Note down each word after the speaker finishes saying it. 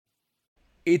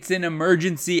It's an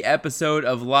emergency episode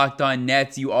of Locked On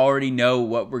Nets. You already know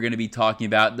what we're going to be talking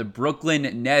about. The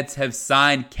Brooklyn Nets have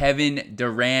signed Kevin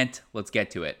Durant. Let's get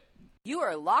to it. You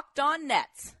are Locked On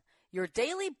Nets, your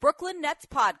daily Brooklyn Nets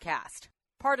podcast.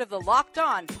 Part of the Locked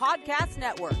On Podcast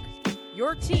Network,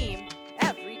 your team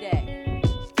every day.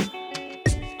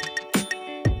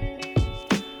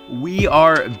 We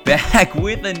are back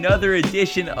with another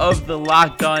edition of the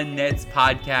Locked On Nets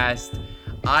podcast.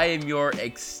 I am your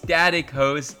ecstatic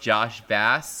host, Josh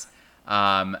Bass,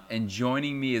 and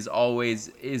joining me as always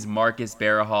is Marcus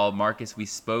Barahal. Marcus, we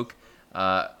spoke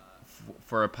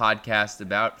for a podcast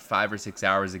about 5 or 6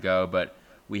 hours ago, but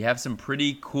we have some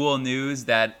pretty cool news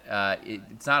that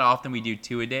it's not often we do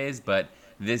two-a-days, but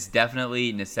this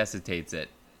definitely necessitates it.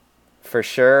 For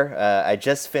sure. I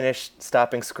just finished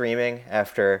Stopping Screaming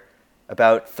after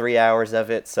about 3 hours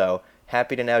of it, so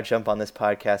happy to now jump on this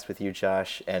podcast with you,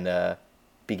 Josh, and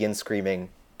begin screaming,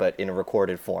 but in a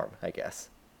recorded form, I guess.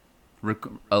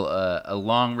 A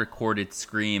long recorded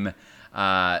scream.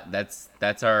 That's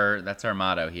our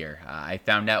motto here. I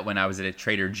found out when I was at a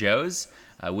Trader Joe's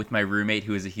with my roommate,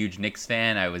 who is a huge Knicks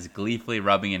fan. I was gleefully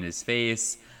rubbing in his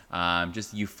face,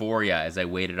 just euphoria as I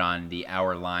waited on the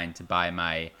hour line to buy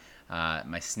my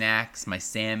snacks, my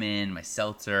salmon, my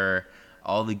seltzer,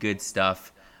 all the good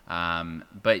stuff.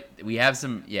 But we have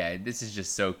some. Yeah, this is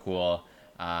just so cool.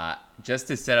 Just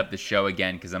to set up the show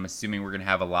again, because I'm assuming we're going to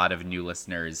have a lot of new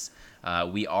listeners.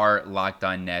 We are Locked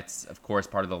On Nets, of course,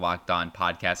 part of the Locked On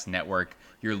Podcast Network,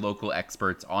 your local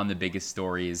experts on the biggest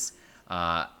stories.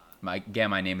 My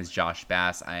name is Josh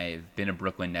Bass. I've been a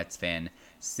Brooklyn Nets fan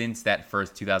since that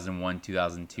first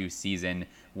 2001-2002 season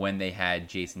when they had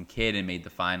Jason Kidd and made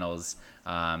the finals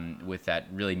with that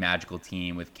really magical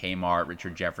team with Kmart,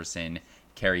 Richard Jefferson,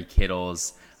 Kerry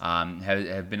Kittles.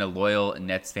 Have been a loyal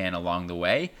Nets fan along the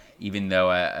way, even though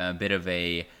a bit of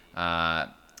a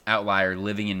outlier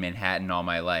living in Manhattan all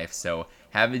my life. So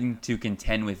having to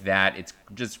contend with that, it's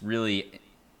just really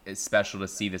special to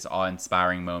see this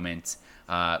awe-inspiring moment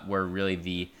where really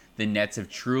the Nets have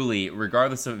truly,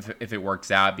 regardless of if it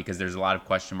works out, because there's a lot of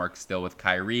question marks still with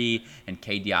Kyrie, and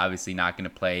KD obviously not going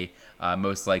to play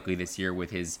most likely this year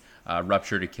with his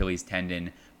ruptured Achilles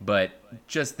tendon. But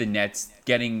just the Nets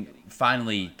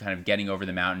finally getting over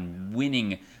the mountain,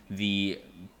 winning the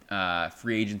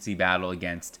free agency battle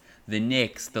against the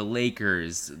Knicks, the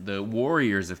Lakers, the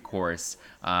Warriors, of course,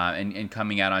 and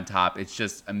coming out on top. It's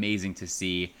just amazing to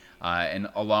see. And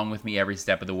along with me every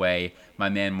step of the way, my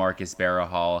man Marcus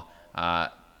Barahal.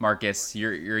 Marcus,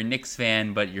 you're a Knicks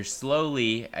fan, but you're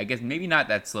slowly, I guess maybe not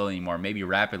that slowly anymore, maybe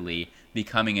rapidly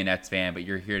becoming a Nets fan, but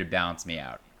you're here to balance me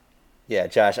out. Yeah,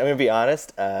 Josh, I'm going to be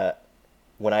honest.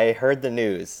 When I heard the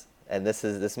news, and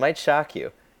this might shock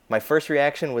you, my first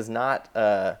reaction was not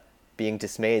being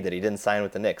dismayed that he didn't sign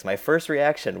with the Knicks. My first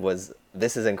reaction was,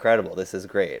 this is incredible, this is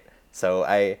great. So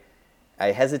I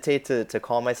hesitate to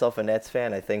call myself a Nets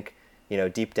fan. I think,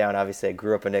 deep down, obviously, I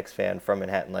grew up a Knicks fan from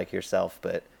Manhattan like yourself,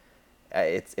 but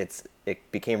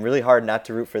it became really hard not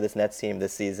to root for this Nets team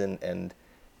this season, and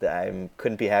I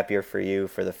couldn't be happier for you,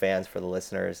 for the fans, for the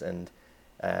listeners, and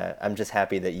I'm just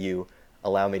happy that you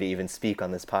allow me to even speak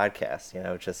on this podcast.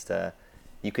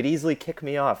 You could easily kick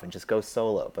me off and just go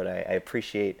solo, but I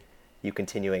appreciate you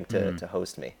continuing to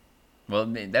host me. Well,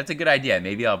 that's a good idea.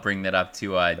 Maybe I'll bring that up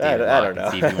to David I don't Locke know.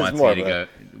 and see if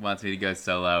he wants me to go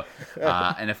solo.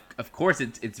 And of course,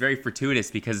 it's very fortuitous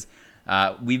because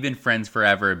we've been friends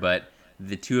forever, but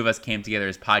the two of us came together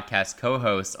as podcast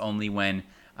co-hosts only when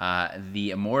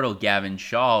the immortal Gavin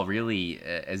Shaw really,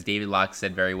 as David Locke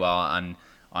said very well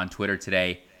on Twitter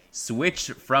today,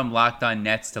 switched from Locked On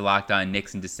Nets to Locked On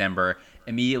Knicks in December,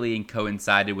 immediately and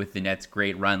coincided with the Nets'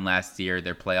 great run last year,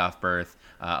 their playoff berth,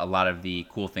 a lot of the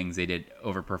cool things they did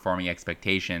overperforming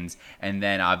expectations, and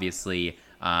then obviously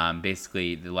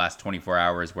basically the last 24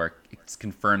 hours where it's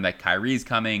confirmed that Kyrie's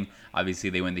coming. Obviously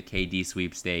they win the KD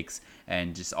sweepstakes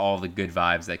and just all the good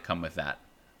vibes that come with that.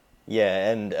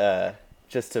 Yeah, and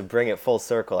just to bring it full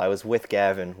circle, I was with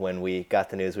Gavin when we got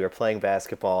the news. We were playing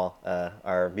basketball.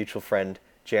 Our mutual friend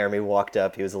Jeremy walked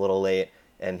up. He was a little late,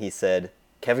 and he said,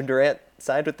 Kevin Durant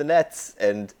signed with the Nets.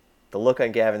 And the look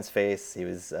on Gavin's face, he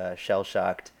was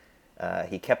shell-shocked.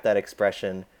 He kept that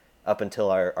expression up until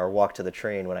our walk to the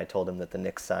train when I told him that the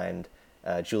Knicks signed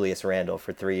Julius Randle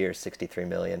for 3 years, $63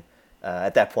 million.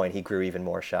 At that point, he grew even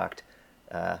more shocked.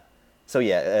 So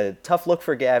yeah, a tough look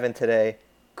for Gavin today.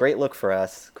 Great look for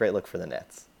us. Great look for the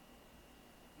Nets.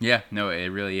 Yeah, no, it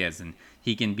really is. And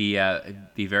he can be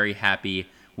very happy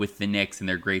with the Knicks and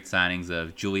their great signings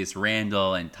of Julius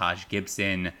Randle and Taj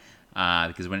Gibson.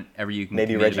 Because whenever you can...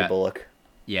 Maybe Reggie Bullock.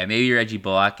 Yeah, maybe Reggie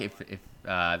Bullock. If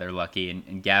they're lucky.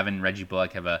 And Gavin and Reggie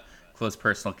Bullock have a close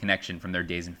personal connection from their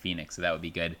days in Phoenix, so that would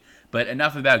be good. But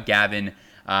enough about Gavin.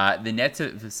 The Nets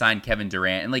have signed Kevin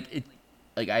Durant, and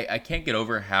I can't get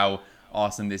over how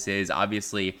awesome this is.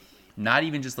 Obviously, not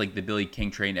even just like the Billy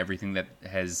King trade and everything that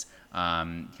has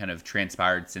kind of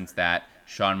transpired since that.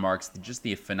 Sean Marks, just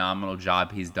the phenomenal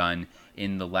job he's done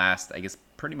in the last, I guess,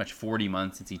 pretty much 40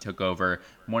 months since he took over.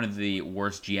 One of the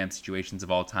worst GM situations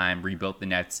of all time. Rebuilt the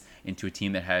Nets into a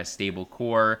team that had a stable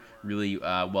core, really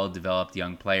well-developed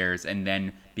young players, and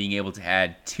then being able to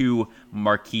add two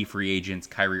marquee free agents,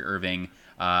 Kyrie Irving,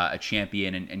 a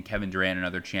champion, and Kevin Durant,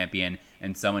 another champion,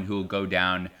 and someone who will go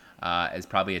down as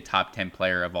probably a top 10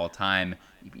 player of all time,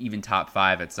 even top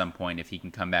 5 at some point if he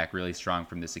can come back really strong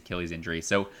from this Achilles injury.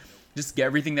 So just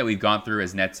everything that we've gone through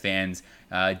as Nets fans,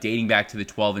 dating back to the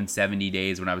 12 and 70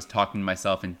 days when I was talking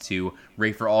myself into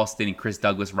Rafer Alston and Chris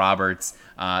Douglas Roberts,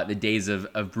 the days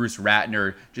of Bruce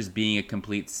Ratner just being a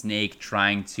complete snake,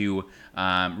 trying to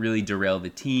really derail the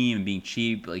team and being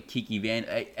cheap, like Kiki Van,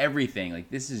 everything. Like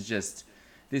this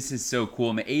is so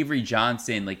cool. I mean, Avery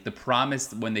Johnson, like the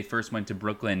promise when they first went to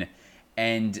Brooklyn,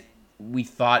 and we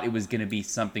thought it was going to be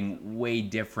something way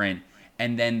different,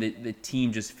 and then the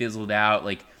team just fizzled out.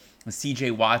 Like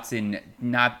CJ Watson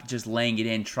not just laying it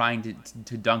in, trying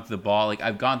to dunk the ball. Like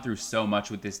I've gone through so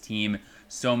much with this team,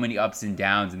 so many ups and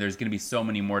downs, and there's going to be so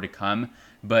many more to come.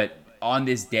 But on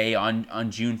this day, on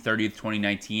June 30th,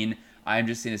 2019, I'm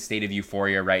just in a state of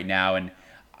euphoria right now, and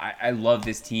I love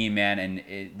this team, man,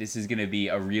 and this is going to be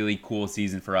a really cool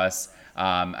season for us.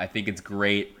 I think it's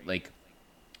great, like,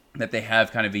 that they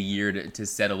have kind of a year to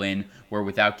settle in, where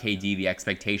without KD, the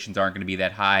expectations aren't going to be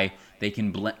that high. They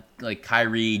can blend, like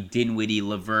Kyrie, Dinwiddie,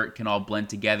 LeVert can all blend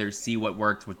together, see what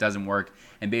works, what doesn't work,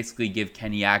 and basically give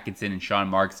Kenny Atkinson and Sean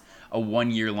Marks a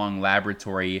 1-year-long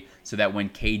laboratory so that when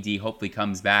KD hopefully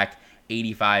comes back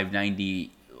 85,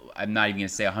 90, I'm not even going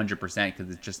to say 100%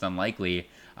 because it's just unlikely,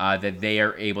 that they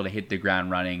are able to hit the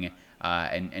ground running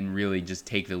and really just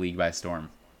take the league by storm.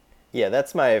 Yeah,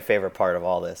 that's my favorite part of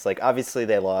all this. Like, obviously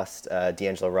they lost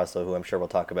D'Angelo Russell, who I'm sure we'll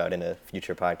talk about in a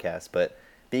future podcast, but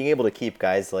being able to keep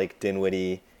guys like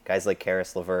Dinwiddie, guys like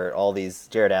Karis LeVert, all these,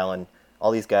 Jared Allen,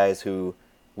 all these guys who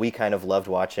we kind of loved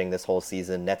watching this whole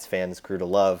season, Nets fans grew to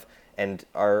love, and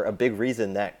are a big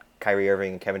reason that Kyrie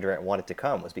Irving and Kevin Durant wanted to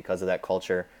come, was because of that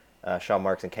culture. Sean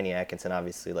Marks and Kenny Atkinson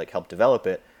obviously like helped develop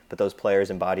it, but those players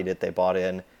embodied it, they bought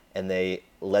in, and they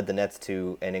led the Nets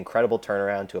to an incredible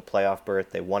turnaround, to a playoff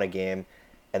berth. They won a game,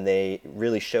 and they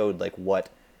really showed like what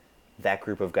that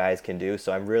group of guys can do.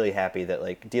 So I'm really happy that,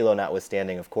 like, D'Lo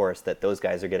notwithstanding, of course, that those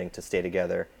guys are getting to stay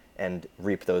together and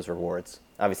reap those rewards.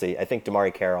 Obviously, I think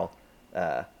DeMarre Carroll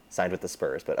signed with the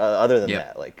Spurs, but other than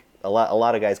that, like a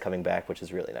lot of guys coming back, which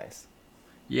is really nice.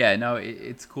 Yeah, no,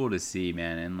 it's cool to see,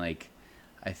 man, and like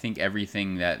I think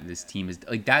everything that this team is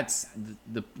like, that's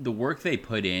the work they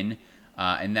put in,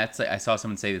 and that's like, I saw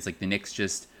someone say this, like the Knicks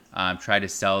just try to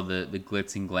sell the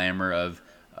glitz and glamour of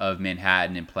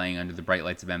Manhattan and playing under the bright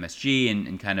lights of MSG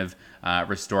and kind of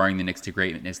restoring the Knicks to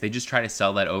greatness. They just try to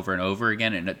sell that over and over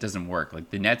again, and it doesn't work. Like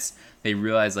the Nets, they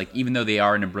realize, like, even though they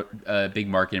are in a big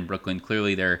market in Brooklyn,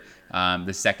 clearly they're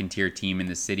the second tier team in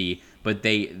the city, but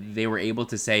they were able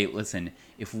to say, listen,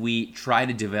 if we try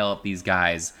to develop these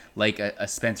guys like a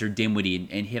Spencer Dinwiddie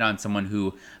and hit on someone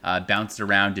who bounced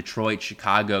around Detroit,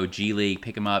 Chicago, G League,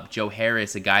 pick him up, Joe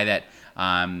Harris, a guy that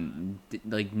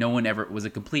like no one ever was, a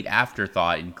complete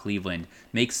afterthought in Cleveland,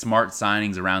 make smart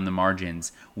signings around the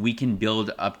margins, we can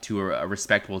build up to a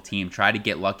respectable team, try to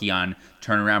get lucky on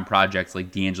turnaround projects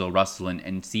like D'Angelo Russell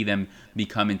and see them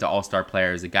become into all-star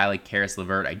players. A guy like Karis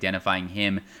LeVert, identifying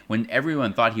him when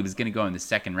everyone thought he was going to go in the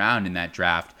second round in that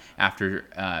draft after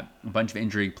a bunch of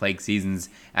injury-plagued seasons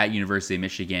at University of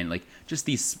Michigan. Like, just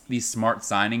these smart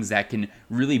signings that can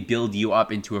really build you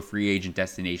up into a free agent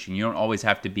destination. You don't always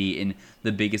have to be in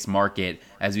the biggest market,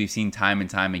 as we've seen time and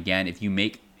time again. If you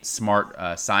make smart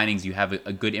signings, you have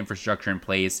a good infrastructure in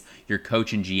place, your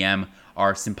coach and GM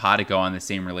are simpatico on the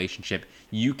same relationship,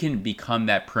 you can become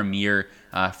that premier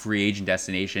free agent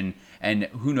destination. And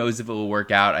who knows if it will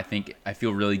work out. I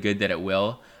feel really good that it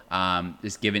will,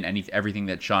 just given everything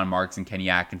that Sean Marks and Kenny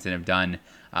Atkinson have done.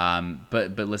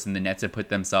 But listen, the Nets have put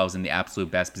themselves in the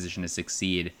absolute best position to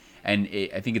succeed, and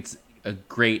I think it's a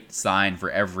great sign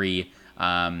for every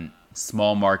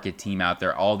small market team out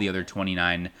there, all the other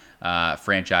 29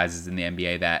 franchises in the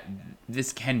NBA, that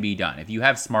this can be done. If you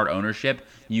have smart ownership,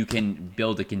 you can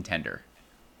build a contender.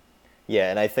 Yeah,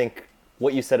 and I think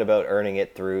what you said about earning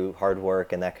it through hard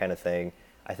work and that kind of thing,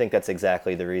 I think that's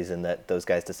exactly the reason that those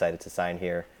guys decided to sign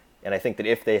here. And I think that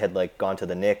if they had like gone to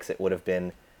the Knicks, it would have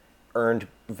been earned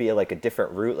via like a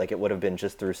different route. Like it would have been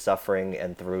just through suffering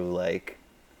and through like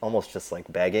almost just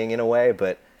like begging in a way.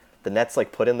 But the Nets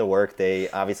like put in the work. They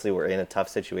obviously were in a tough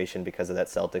situation because of that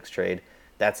Celtics trade.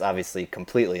 That's obviously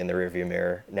completely in the rearview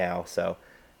mirror now. So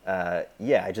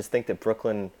yeah, I just think that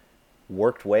Brooklyn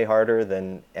worked way harder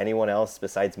than anyone else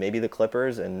besides maybe the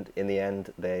Clippers, and in the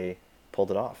end they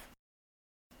pulled it off.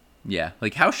 Yeah,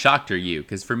 like how shocked are you?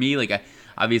 Because for me, like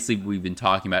obviously we've been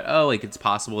talking about, oh, like it's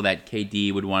possible that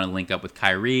KD would want to link up with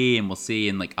Kyrie, and we'll see.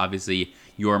 And like obviously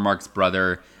Mark's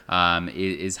brother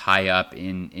is high up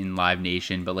in Live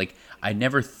Nation, but like I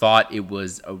never thought it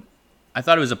was I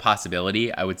thought it was a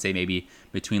possibility. I would say maybe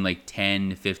between like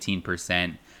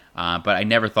 10-15%. But I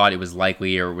never thought it was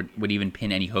likely or would even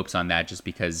pin any hopes on that, just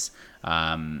because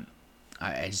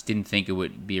I just didn't think it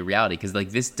would be a reality. Because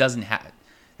like this doesn't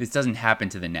happen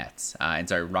to the Nets. And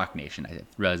sorry, Rock Nation. I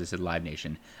realized I said Live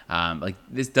Nation. Like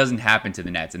this doesn't happen to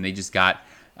the Nets, and they just got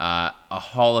a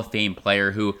Hall of Fame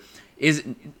player who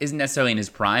isn't necessarily in his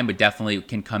prime, but definitely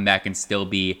can come back and still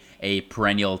be a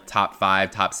perennial top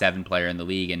 5, top 7 player in the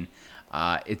league. And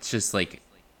it's just like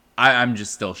I'm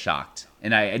just still shocked.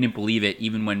 And I didn't believe it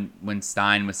even when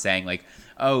Stein was saying like,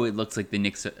 oh, it looks like the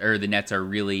Nets are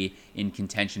really in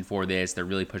contention for this. They're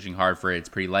really pushing hard for it. It's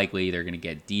pretty likely they're going to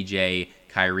get DJ,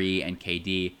 Kyrie, and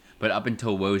KD. But up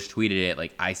until Woj tweeted it,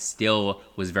 like I still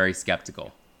was very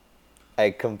skeptical. I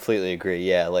completely agree.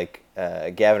 Yeah, like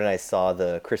Gavin and I saw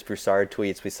the Chris Broussard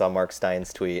tweets. We saw Mark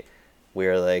Stein's tweet. We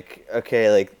were like,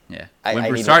 okay, like yeah. When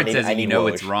Broussard says it, you know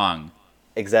it's wrong.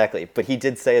 Exactly, but he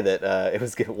did say that it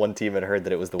was one team had heard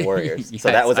that it was the Warriors. Yes,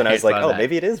 so that was when I was like, oh,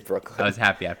 maybe it is Brooklyn. I was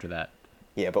happy after that.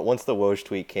 Yeah, but once the Woj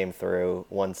tweet came through,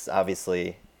 once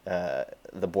obviously the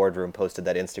boardroom posted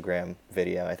that Instagram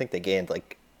video, I think they gained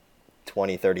like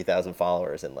 30,000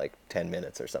 followers in like 10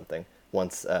 minutes or something.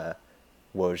 Once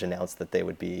Woj announced that they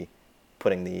would be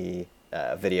putting the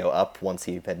video up once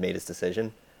he had made his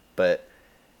decision. But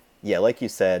yeah, like you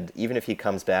said, even if he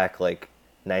comes back like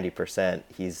 90%,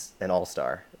 he's an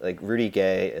all-star. Like Rudy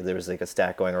Gay, there was like a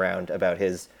stat going around about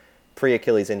his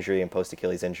pre-Achilles injury and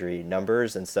post-Achilles injury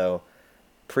numbers, and so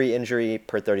pre-injury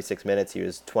per 36 minutes he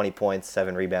was 20 points,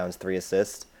 7 rebounds, 3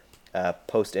 assists.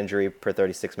 Post-injury per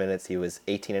 36 minutes he was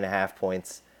 18.5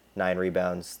 points, 9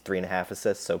 rebounds, 3.5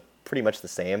 assists, so pretty much the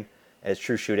same. And his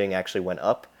true shooting actually went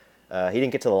up. He didn't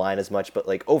get to the line as much, but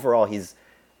like overall he's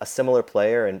a similar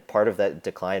player, and part of that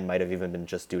decline might have even been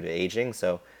just due to aging.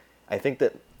 So I think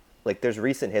that like there's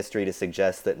recent history to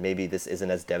suggest that maybe this isn't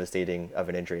as devastating of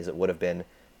an injury as it would have been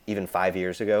even 5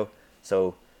 years ago.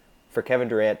 So for Kevin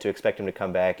Durant to expect him to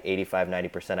come back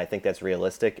 85-90%, I think that's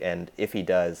realistic. And if he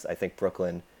does, I think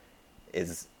Brooklyn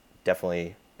is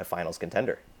definitely a finals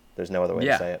contender. There's no other way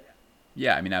to say it.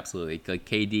 Yeah, I mean, absolutely. Like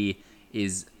KD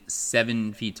is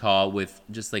 7 feet tall with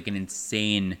just like an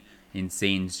insane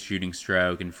shooting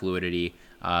stroke and fluidity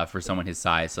for someone his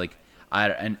size. So, like, I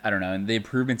don't know. And the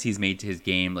improvements he's made to his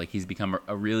game, like he's become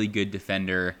a really good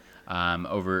defender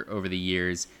over the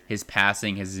years. His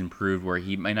passing has improved where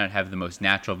he might not have the most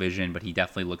natural vision, but he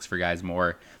definitely looks for guys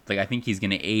more. Like I think he's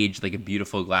going to age like a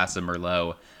beautiful glass of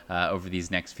Merlot over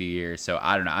these next few years. So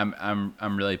I don't know.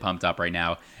 I'm really pumped up right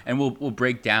now, and we'll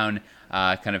break down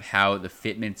kind of how the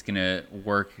fitment's going to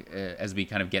work as we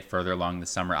kind of get further along the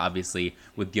summer. Obviously,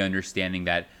 with the understanding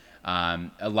that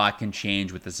a lot can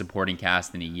change with the supporting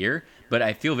cast in a year, but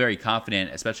I feel very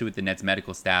confident, especially with the Nets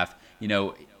medical staff. You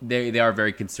know, they are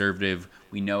very conservative.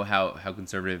 We know how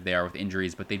conservative they are with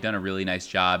injuries, but they've done a really nice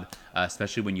job,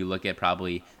 especially when you look at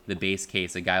probably the base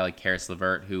case, a guy like Karis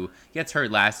LeVert, who gets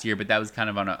hurt last year, but that was kind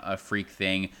of on a freak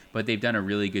thing. But they've done a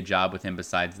really good job with him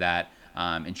besides that,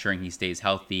 ensuring he stays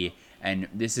healthy. And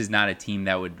this is not a team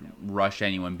that would rush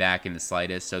anyone back in the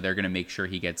slightest, so they're going to make sure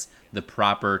he gets the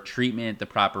proper treatment, the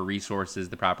proper resources,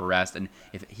 the proper rest. And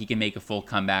if he can make a full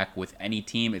comeback with any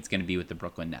team, it's going to be with the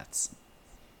Brooklyn Nets.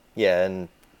 Yeah, and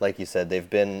like you said, they've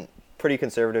been pretty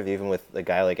conservative, even with a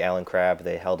guy like Alan Crabb.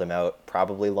 They held him out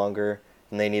probably longer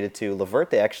than they needed to.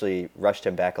 LeVert, they actually rushed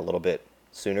him back a little bit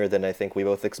sooner than I think we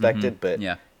both expected, but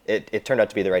yeah. It turned out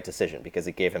to be the right decision because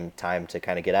it gave him time to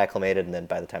kind of get acclimated, and then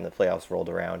by the time the playoffs rolled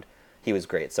around, he was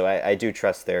great. So I do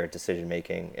trust their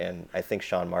decision-making, and I think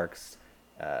Sean Marks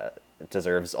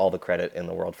deserves all the credit in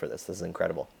the world for this. This is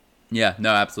incredible. Yeah, no,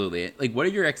 absolutely. Like, what are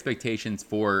your expectations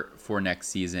for next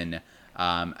season?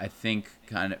 I think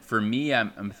kind of for me,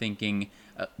 I'm thinking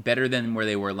better than where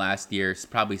they were last year. It's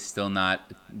probably still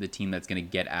not the team that's going to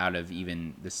get out of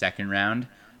even the second round.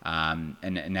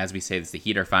 And as we say this, the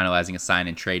Heat are finalizing a sign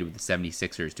and trade with the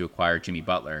 76ers to acquire Jimmy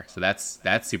Butler. So that's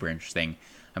super interesting.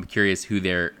 I'm curious who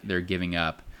they're giving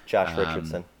up. Josh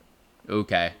Richardson.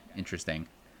 Okay, interesting.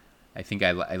 I think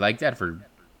I like that for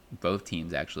both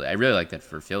teams, actually. I really like that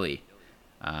for Philly,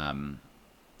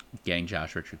 getting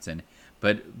Josh Richardson.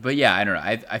 But yeah, I don't know.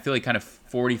 I feel like kind of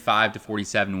 45 to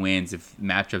 47 wins if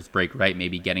matchups break right,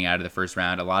 maybe getting out of the first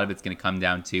round. A lot of it's going to come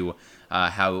down to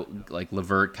how like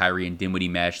LeVert, Kyrie, and Dinwiddie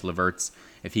mesh. LeVert's,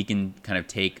 if he can kind of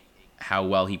take how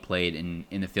well he played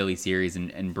in the Philly series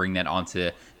and bring that onto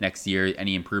next year,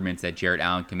 any improvements that Jarrett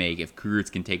Allen can make, if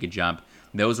Kurucs can take a jump,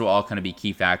 those will all kind of be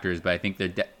key factors. But I think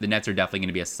the Nets are definitely going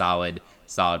to be a solid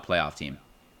playoff team.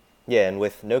 Yeah, and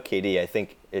with no KD, I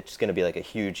think it's going to be like a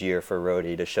huge year for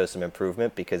Rhodey to show some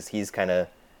improvement, because he's kind of,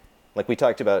 like we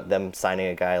talked about them signing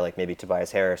a guy like maybe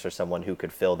Tobias Harris or someone who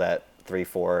could fill that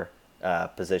 3-4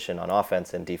 position on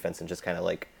offense and defense and just kind of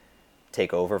like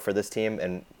take over for this team.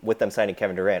 And with them signing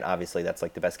Kevin Durant, obviously that's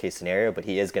like the best case scenario, but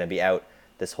he is going to be out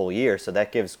this whole year. So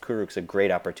that gives Kurucs a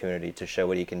great opportunity to show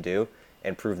what he can do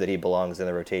and prove that he belongs in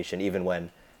the rotation, even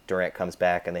when Durant comes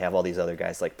back and they have all these other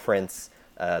guys like Prince.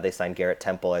 They signed Garrett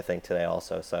Temple, I think, today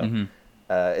also. So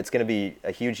it's going to be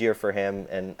a huge year for him.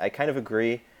 And I kind of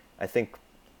agree. I think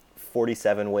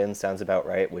 47 wins sounds about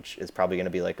right, which is probably going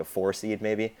to be like a 4 seed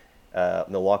maybe.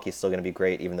 Milwaukee's still going to be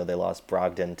great, even though they lost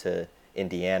Brogdon to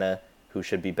Indiana, who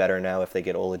should be better now if they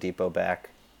get Oladipo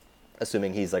back,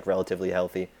 assuming he's like relatively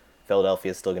healthy.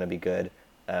 Philadelphia is still going to be good.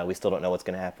 We still don't know what's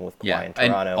going to happen with Kawhi in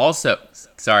Toronto. And also,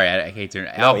 sorry, I hate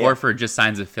to... Al Horford just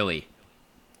signs with Philly.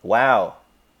 Wow.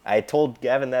 I told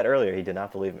Gavin that earlier. He did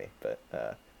not believe me.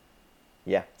 But,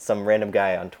 yeah, some random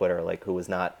guy on Twitter like who was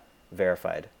not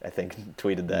verified, I think,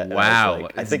 tweeted that. Wow.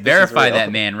 I think verify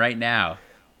that man right now.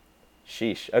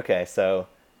 Sheesh. Okay, so,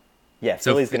 yeah,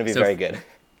 Philly's going to be very good.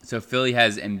 So Philly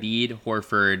has Embiid,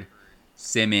 Horford,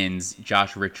 Simmons,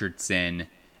 Josh Richardson,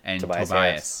 and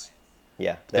Tobias.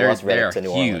 Yeah, they lost Redick to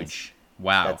New Orleans. Huge.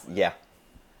 Wow. Yeah,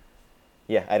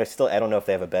 I don't know if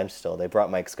they have a bench still. They brought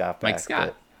Mike Scott back. Mike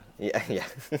Scott. Yeah.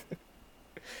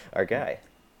 Our guy.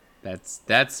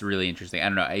 That's really interesting. I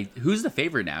don't know. Who's the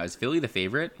favorite now? Is Philly the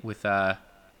favorite with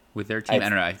their team? I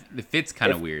don't know. The fit's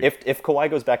kind of weird. If Kawhi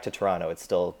goes back to Toronto, it's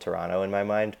still Toronto in my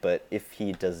mind. But if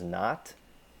he does not,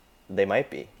 they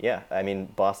might be. Yeah. I mean,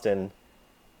 Boston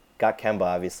got Kemba,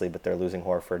 obviously, but they're losing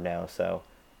Horford now. So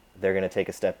they're going to take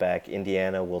a step back.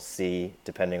 Indiana, we'll see,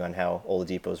 depending on how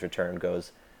Oladipo's return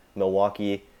goes.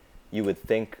 Milwaukee, you would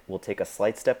think, will take a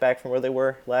slight step back from where they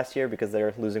were last year because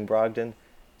they're losing Brogdon.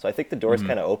 So I think the door's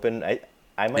kind of open. I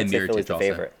might say Philly's the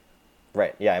favorite.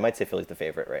 Right. Yeah, I might say Philly's the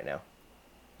favorite right now.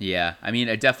 Yeah. I mean,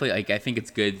 I definitely I think it's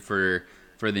good for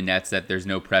the Nets that there's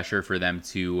no pressure for them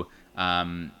to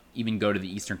even go to the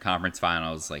Eastern Conference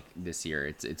Finals like this year.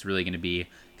 It's really going to be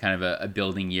kind of a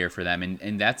building year for them.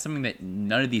 And that's something that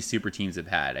none of these super teams have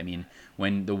had. I mean,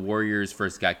 when the Warriors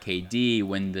first got KD,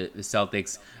 when the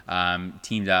Celtics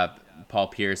teamed up Paul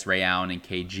Pierce, Ray Allen, and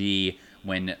KG,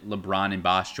 when LeBron and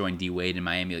Bosh joined D Wade in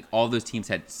Miami, like all those teams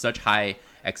had such high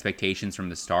expectations from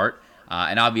the start.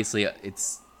 And obviously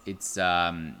it's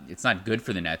not good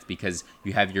for the Nets because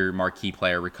you have your marquee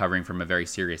player recovering from a very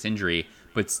serious injury,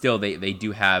 but still they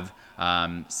do have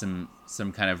some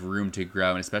kind of room to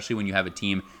grow, and especially when you have a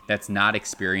team that's not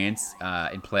experienced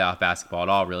in playoff basketball at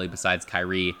all, really, besides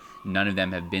Kyrie. None of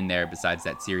them have been there besides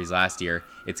that series last year.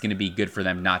 It's going to be good for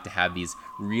them not to have these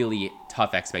really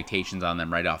tough expectations on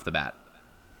them right off the bat.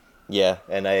 Yeah,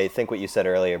 and I think what you said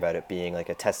earlier about it being like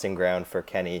a testing ground for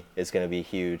Kenny is going to be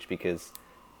huge, because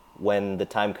when the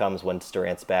time comes when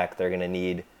Durant's back, they're going to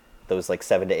need those like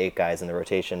 7 to 8 guys in the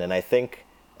rotation. And I think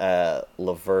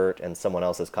LeVert and someone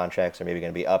else's contracts are maybe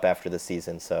going to be up after the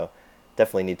season, so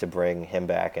definitely need to bring him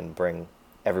back and bring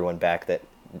everyone back that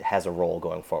has a role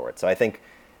going forward. So I think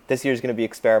this year's going to be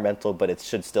experimental, but it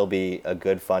should still be a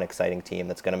good, fun, exciting team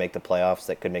that's going to make the playoffs,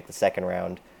 that could make the second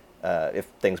round. If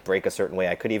things break a certain way,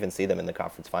 I could even see them in the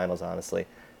conference finals, honestly.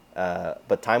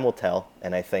 But time will tell,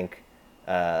 and I think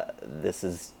this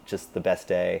is just the best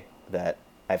day that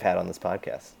I've had on this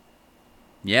podcast.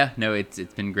 Yeah, no, it's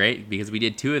been great because we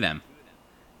did 2 of them.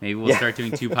 Maybe we'll start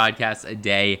doing 2 podcasts a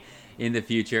day in the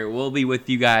future. We'll be with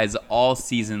you guys all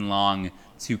season long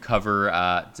to cover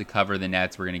the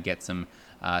Nets. We're going to get some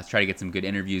try to get some good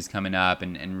interviews coming up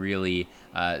and really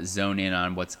zone in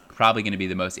on what's probably going to be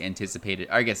the most anticipated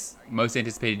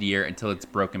year until it's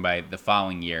broken by the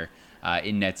following year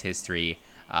in Nets history.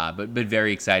 But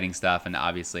very exciting stuff, and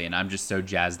I'm just so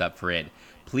jazzed up for it.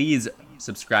 Please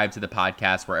subscribe to the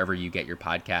podcast wherever you get your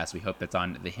podcasts. We hope that's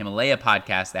on the Himalaya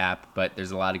podcast app, but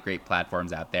there's a lot of great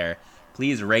platforms out there.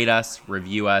 Please rate us,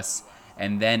 review us,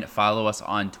 and then follow us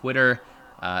on Twitter.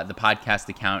 The podcast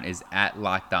account is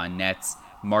 @LockedOnNets.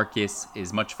 Marcus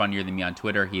is much funnier than me on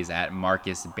Twitter. He is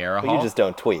 @MarcusBarahal. Well, you just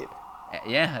don't tweet.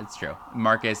 Yeah, that's true.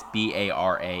 Marcus,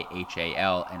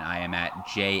 Barahal, and I am at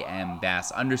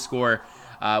JMBass_.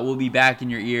 We'll be back in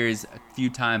your ears a few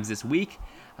times this week.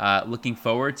 Looking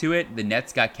forward to it. The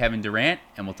Nets got Kevin Durant,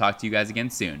 and we'll talk to you guys again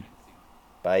soon.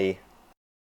 Bye.